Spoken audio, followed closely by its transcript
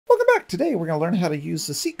back. Today we're going to learn how to use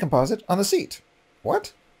the seat composite on the seat.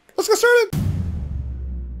 What? Let's get started.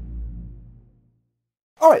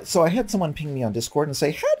 Alright, so I had someone ping me on Discord and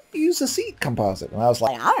say, how do you use the seat composite? And I was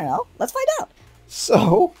like, I don't know. Let's find out.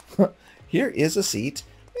 So, here is a seat,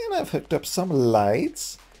 and I've hooked up some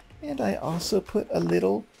lights, and I also put a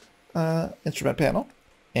little instrument panel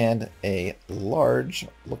and a large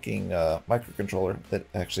looking microcontroller that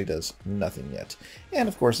actually does nothing yet. And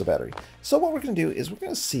of course a battery. So what we're going to do is we're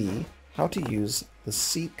going to see how to use the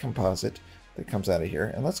seat composite that comes out of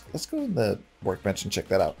here. And let's go in the workbench and check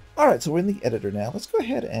that out. Alright, so we're in the editor now. Let's go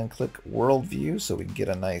ahead and click World View so we can get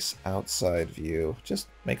a nice outside view. Just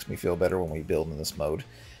makes me feel better when we build in this mode.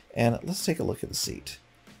 And let's take a look at the seat.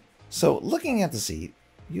 So looking at the seat,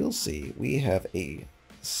 you'll see we have a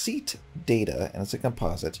seat data, and it's a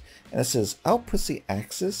composite, and it says outputs the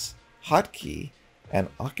axis, hotkey, and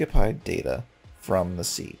occupied data from the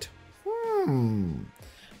seat.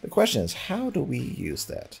 The question is, how do we use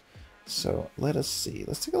that? So let us see.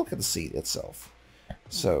 Let's take a look at the seat itself.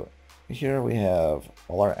 So here we have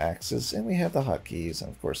all our axes, and we have the hotkeys,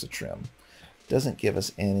 and of course the trim. Doesn't give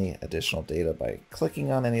us any additional data by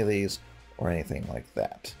clicking on any of these or anything like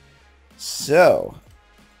that. So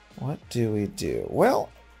what do we do? Well,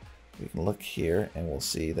 we can look here and we'll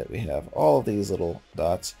see that we have all of these little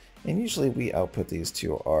dots, and usually we output these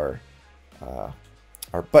to our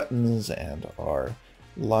buttons and our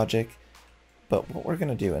logic. But what we're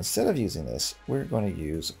going to do, instead of using this, we're going to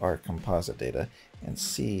use our composite data and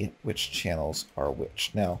see which channels are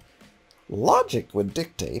which. Now, logic would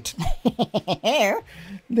dictate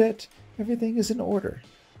that everything is in order,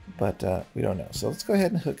 but we don't know. So let's go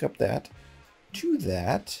ahead and hook up that to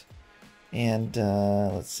that. And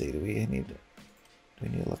let's see, do we need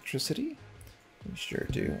electricity? We sure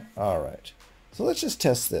do. All right. So let's just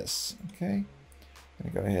test this. Okay. I'm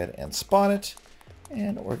going to go ahead and spawn it.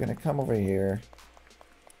 And we're going to come over here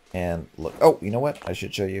and look. Oh, you know what? I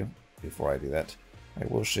should show you before I do that. I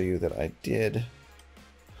will show you that I did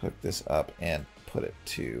hook this up and put it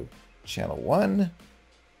to channel 1,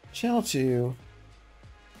 channel 2,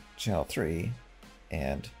 channel 3,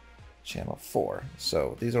 and channel 4.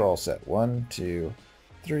 So these are all set. 1, 2,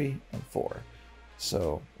 3, and 4.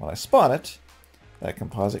 So when I spawn it, that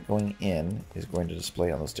composite going in is going to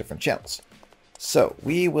display on those different channels. So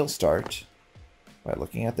we will start by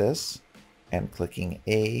looking at this and clicking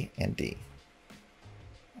A and D.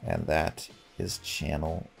 And that is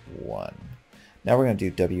channel 1. Now we're going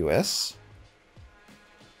to do WS.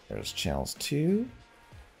 There's channels 2.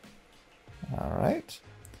 All right.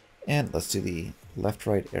 And let's do the left,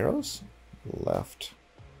 right arrows. Left,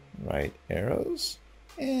 right arrows.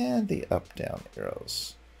 And the up, down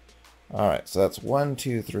arrows. All right. So that's 1,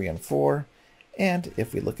 2, 3, and 4. And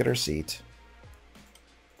if we look at our seat,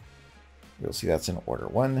 you'll see that's in order.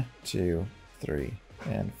 1, 2, 3,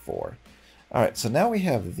 and 4. All right, so now we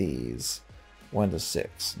have these 1 to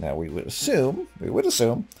 6. Now we would assume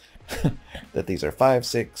that these are 5,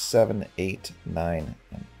 6, 7, 8, 9,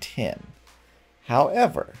 and 10.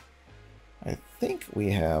 However, I think we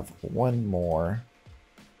have one more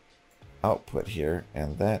output here,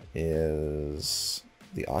 and that is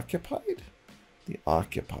the occupied. The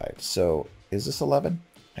occupied. So is this 11?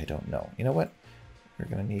 I don't know. You know what? We're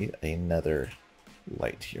going to need another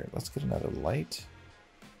light here. Let's get another light.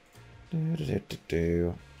 All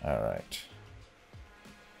right.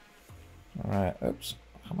 All right. Oops.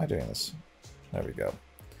 How am I doing this? There we go.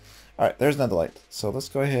 All right. There's another light. So let's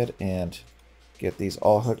go ahead and get these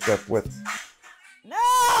all hooked up with...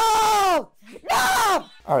 No! No!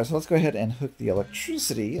 All right. So let's go ahead and hook the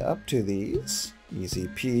electricity up to these. Easy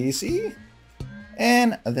peasy.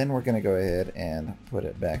 And then we're going to go ahead and put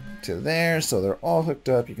it back to there. So they're all hooked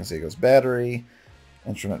up. You can see it goes battery,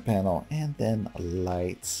 instrument panel, and then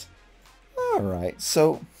lights. All right.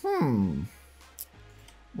 So,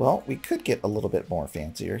 well, we could get a little bit more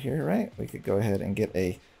fancier here, right? We could go ahead and get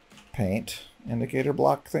a paint indicator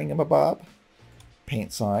block thingamabob,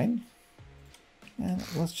 paint sign. And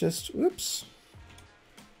let's just, oops.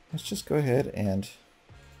 Let's just go ahead and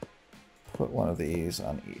put one of these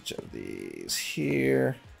on each of these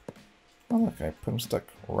here. Oh, look, I put them stuck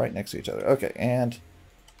right next to each other. Okay, and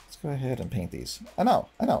let's go ahead and paint these. I know,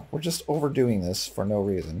 we're just overdoing this for no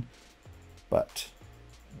reason, but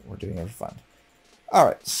we're doing it for fun. All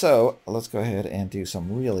right, so let's go ahead and do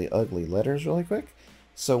some really ugly letters really quick.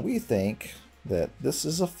 So we think that this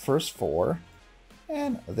is a first 4,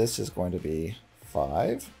 and this is going to be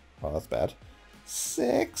 5. Oh, that's bad.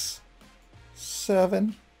 6,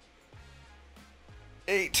 7,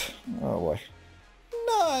 8. Oh boy.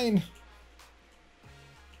 9.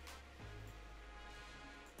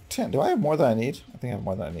 10. Do I have more than I need? I think I have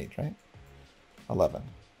more than I need, right? 11.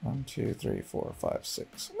 1, 2, 3, 4, 5,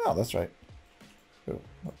 6. No, that's right. Ooh,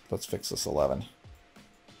 let's fix this 11.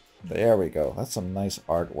 There we go. That's some nice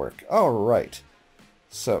artwork. All right.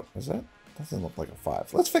 So, is that? Doesn't look like a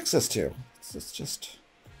 5. Let's fix this too. Let's just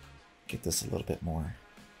get this a little bit more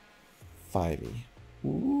 5-y.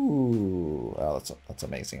 Ooh, wow, that's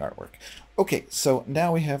amazing artwork. Okay, so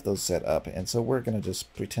now we have those set up, and so we're going to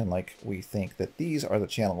just pretend like we think that these are the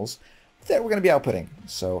channels that we're going to be outputting.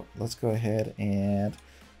 So let's go ahead and,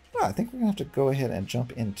 well, I think we're going to have to go ahead and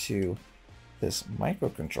jump into this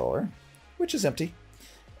microcontroller, which is empty,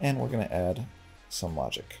 and we're going to add some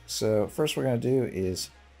logic. So first we're going to do is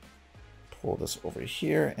pull this over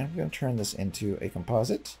here, and we're going to turn this into a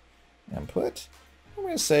composite input. I'm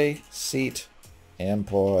going to say seat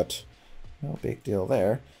input. No big deal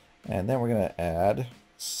there. And then we're going to add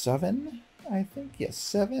 7, I think. Yes,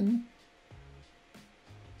 7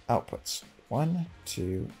 outputs. 1,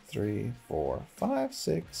 2, 3, 4, 5,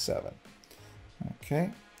 6, 7.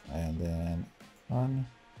 Okay. And then 1.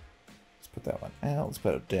 Let's put that one out. Let's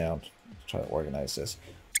put it down. Let's try to organize this.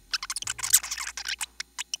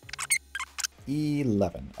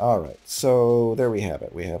 11. All right. So there we have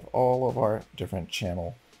it. We have all of our different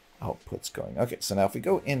channel outputs going. Okay, so now if we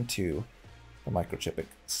go into the microchip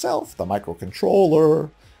itself, the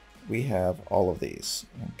microcontroller, we have all of these.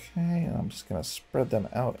 Okay, and I'm just going to spread them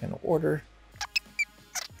out in order.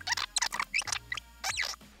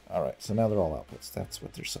 All right, so now they're all outputs. That's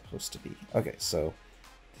what they're supposed to be. Okay, so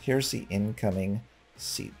here's the incoming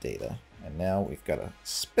seat data. And now we've got to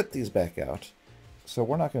spit these back out. So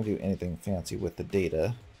we're not going to do anything fancy with the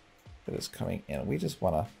data that is coming in. We just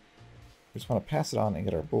want to pass it on and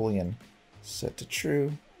get our Boolean set to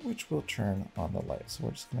true, which will turn on the light. So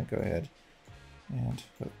we're just going to go ahead and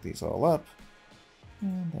hook these all up.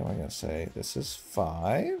 And then we're going to say this is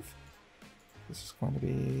 5. This is going to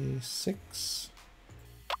be 6.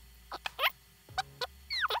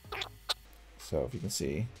 So if you can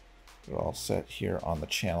see, they're all set here on the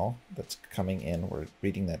channel that's coming in. We're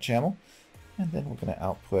reading that channel. And then we're going to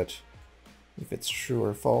output, if it's true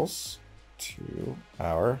or false, to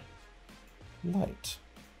our light.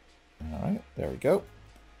 All right, there we go.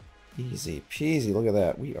 Easy peasy. Look at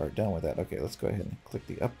that. We are done with that. Okay, let's go ahead and click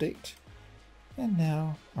the update. And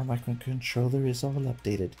now our microcontroller is all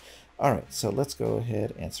updated. All right, so let's go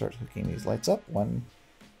ahead and start hooking these lights up.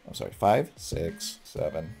 5, 6,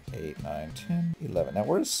 7, 8, 9, 10, 11. Now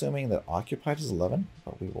we're assuming that occupied is 11,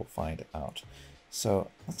 but we will find out.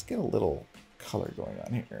 So let's get a little color going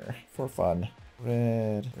on here for fun.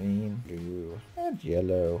 Red, green, blue, and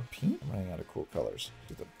yellow, pink. I'm running out of cool colors.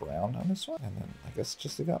 Do the brown on this one, and then I guess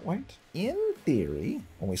just leave out white. In theory,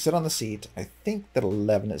 when we sit on the seat, I think that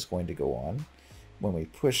 11 is going to go on. When we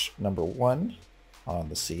push number 1 on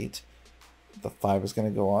the seat, the 5 is going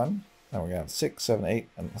to go on. Then we're going to have 6, 7, 8,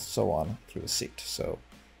 and so on through the seat. So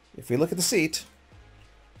if we look at the seat,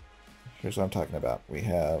 here's what I'm talking about. We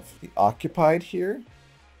have the occupied here,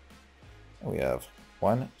 and we have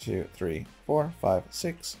 1, 2, 3, 4, 5,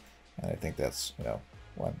 6, and I think that's,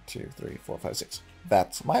 1, 2, 3, 4, 5, 6.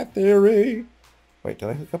 That's my theory. Wait, did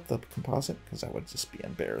I hook up the composite? Because that would just be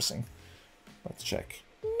embarrassing. Let's check.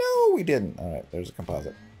 No, we didn't. All right, there's a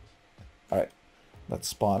composite. All right, let's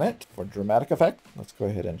spawn it for dramatic effect. Let's go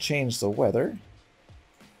ahead and change the weather.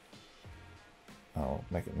 I'll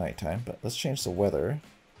make it nighttime, but let's change the weather.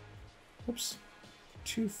 Oops,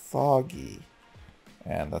 too foggy.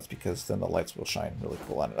 And that's because then the lights will shine really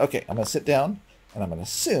cool on it. Okay, I'm going to sit down, and I'm going to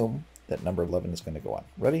assume that number 11 is going to go on.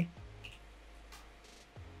 Ready?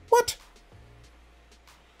 What?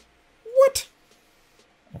 What?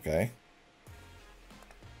 Okay.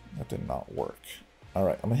 That did not work. All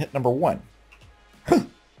right, I'm going to hit number 1.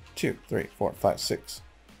 2, 3, 4, 5, 6,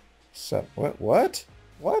 7. What?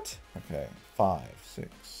 What? Okay, 5, 6,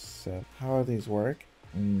 7. How do these work?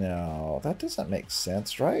 No, that doesn't make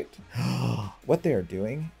sense, right? What they are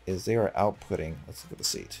doing is they are outputting, let's look at the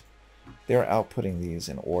seat. They are outputting these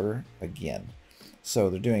in order again. So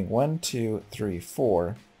they're doing 1, 2, 3,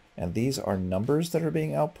 4, and these are numbers that are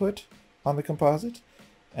being output on the composite.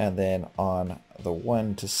 And then on the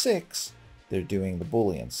 1 to 6, they're doing the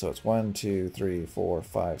Boolean. So it's 1, 2, 3, 4,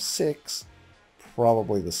 5, 6.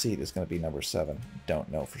 Probably the seat is going to be number 7.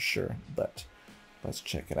 Don't know for sure, but let's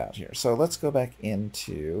check it out here. So let's go back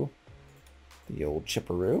into the old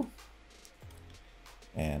chipperoo.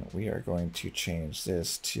 And we are going to change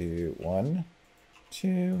this to 1,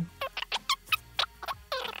 2,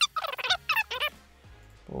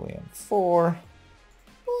 Boolean 4,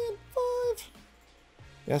 Boolean 5.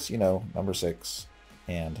 Yes, number 6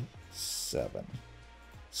 and 7.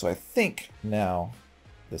 So I think now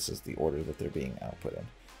this is the order that they're being output in.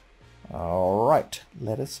 All right,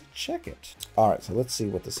 let us check it. All right, so let's see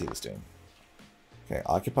what the seed is doing. Okay,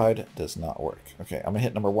 occupied does not work. Okay, I'm gonna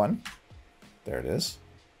hit number 1. There it is.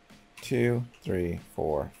 2, 3,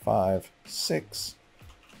 4, 5, 6.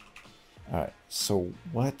 All right, so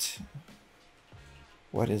what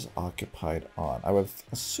is occupied on? I would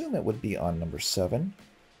assume it would be on number 7,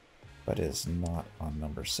 but it is not on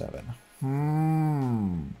number 7.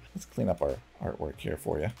 Let's clean up our artwork here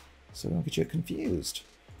for you so we don't get you confused.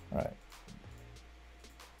 All right.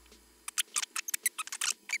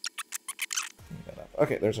 Clean that up.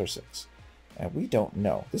 Okay, there's our 6. And we don't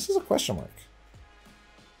know. This is a question mark.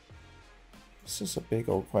 This is a big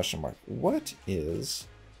old question mark. What is...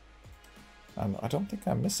 I don't think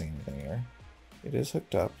I'm missing anything here. It is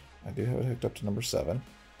hooked up. I do have it hooked up to number 7.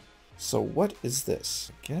 So what is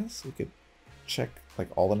this? I guess we could check like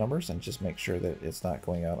all the numbers and just make sure that it's not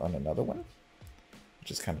going out on another one,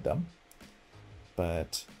 which is kind of dumb.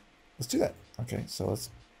 But let's do that. Okay, so let's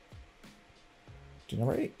do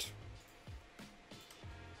number 8.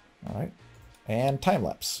 All right, and time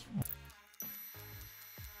lapse.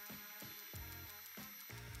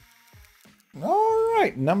 All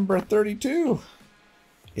right, number 32.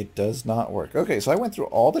 It does not work. Okay, so I went through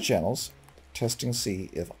all the channels, testing to see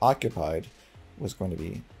if occupied was going to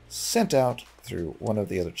be sent out through one of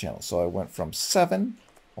the other channels. So I went from 7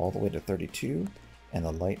 all the way to 32, and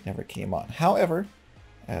the light never came on. However,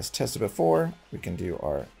 as tested before, we can do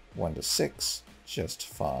our 1 to 6 just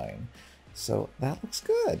fine. So that looks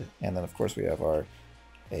good. And then of course we have our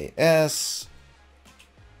AS,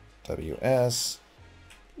 WS,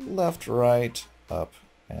 left, right, up,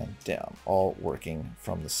 and down, all working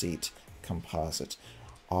from the seat composite.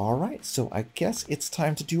 All right, so I guess it's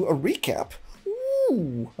time to do a recap.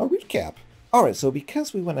 Ooh, a recap. All right, so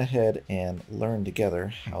because we went ahead and learned together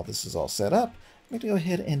how this is all set up, I'm going to go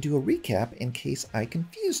ahead and do a recap in case I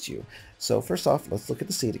confused you. So first off, let's look at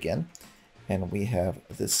the seat again. And we have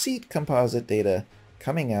the seat composite data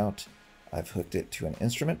coming out. I've hooked it to an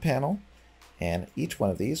instrument panel, and each one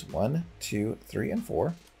of these, 1, 2, 3, and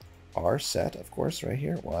 4, are set, of course, right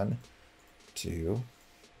here. 1, 2,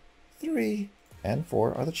 3, and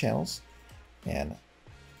 4 are the channels. And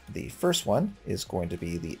the first one is going to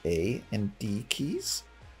be the A and D keys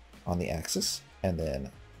on the axis. And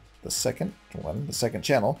then the second one, the second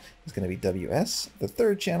channel, is going to be WS. The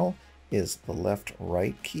third channel is the left,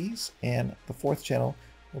 right keys. And the fourth channel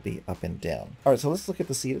will be up and down. All right, so let's look at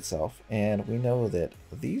the seat itself. And we know that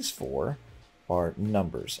these 4 are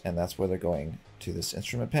numbers, and that's where they're going to this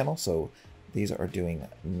instrument panel. So these are doing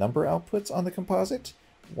number outputs on the composite.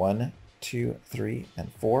 1, 2, 3,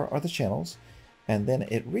 and 4 are the channels. And then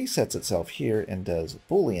it resets itself here and does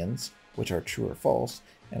booleans, which are true or false.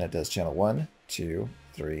 And it does channel 1, 2,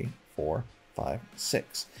 3, 4, 5,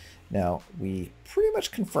 6. Now, we pretty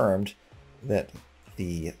much confirmed that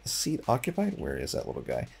the seat occupied, where is that little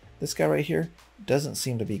guy? This guy right here doesn't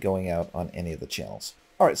seem to be going out on any of the channels.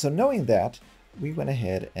 All right, so knowing that, we went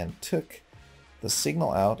ahead and took the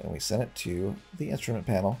signal out and we sent it to the instrument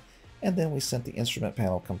panel, and then we sent the instrument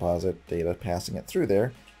panel composite data, passing it through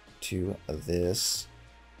there to this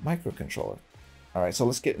microcontroller. All right, so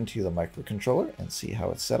let's get into the microcontroller and see how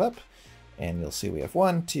it's set up. And you'll see we have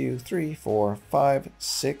 1, 2, 3, 4, 5,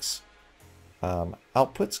 6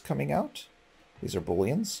 outputs coming out. These are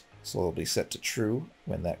booleans, so they'll be set to true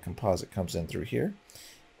when that composite comes in through here.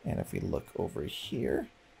 And if we look over here,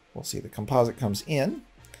 we'll see the composite comes in,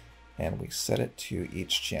 and we set it to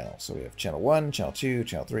each channel. So we have channel 1, channel 2,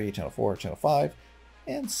 channel 3, channel 4, channel 5,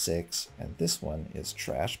 and 6. And this one is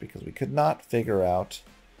trash because we could not figure out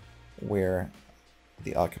where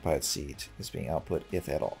the occupied seat is being output, if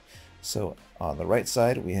at all. So on the right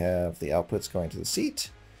side, we have the outputs going to the seat.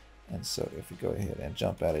 And so if we go ahead and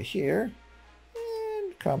jump out of here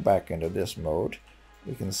and come back into this mode,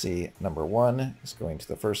 we can see number 1 is going to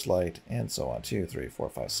the first light, and so on, 2, 3, 4,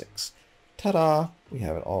 5, 6. Ta-da! We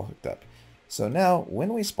have it all hooked up. So now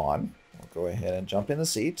when we spawn, we'll go ahead and jump in the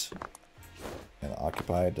seat, and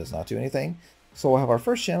occupied does not do anything. So we'll have our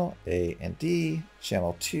first channel, A and D,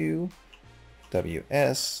 channel 2,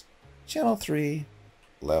 WS, channel 3,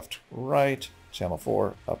 left, right, channel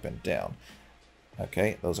 4, up and down.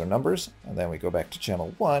 Okay, those are numbers, and then we go back to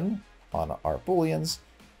channel 1 on our booleans,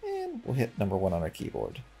 and we'll hit number 1 on our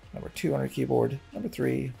keyboard, number 2 on our keyboard, number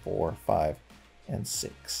 3, 4, 5, and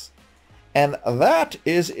 6. And that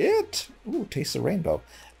is it. Ooh, taste the rainbow.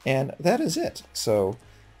 And that is it. So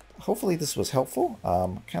hopefully this was helpful.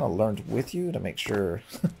 Kind of learned with you to make sure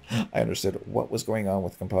I understood what was going on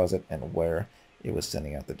with Composite and where it was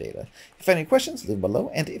sending out the data. If you have any questions, leave them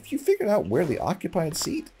below. And if you figured out where the occupied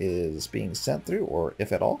seat is being sent through, or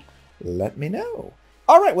if at all, let me know.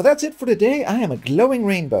 All right, well, that's it for today. I am a glowing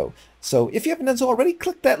rainbow. So if you haven't done so already,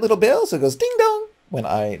 click that little bell so it goes ding dong when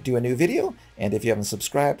I do a new video. And if you haven't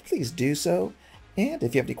subscribed, please do so. And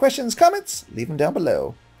if you have any questions, comments, leave them down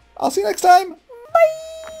below. I'll see you next time.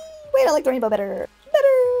 Bye! Wait, I like the rainbow better.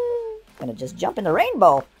 I'm gonna just jump in the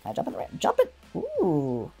rainbow. I jump in the rainbow. Jump it.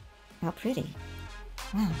 Ooh, how pretty.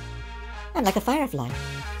 Wow, I'm like a firefly.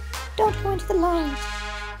 Don't go into the light.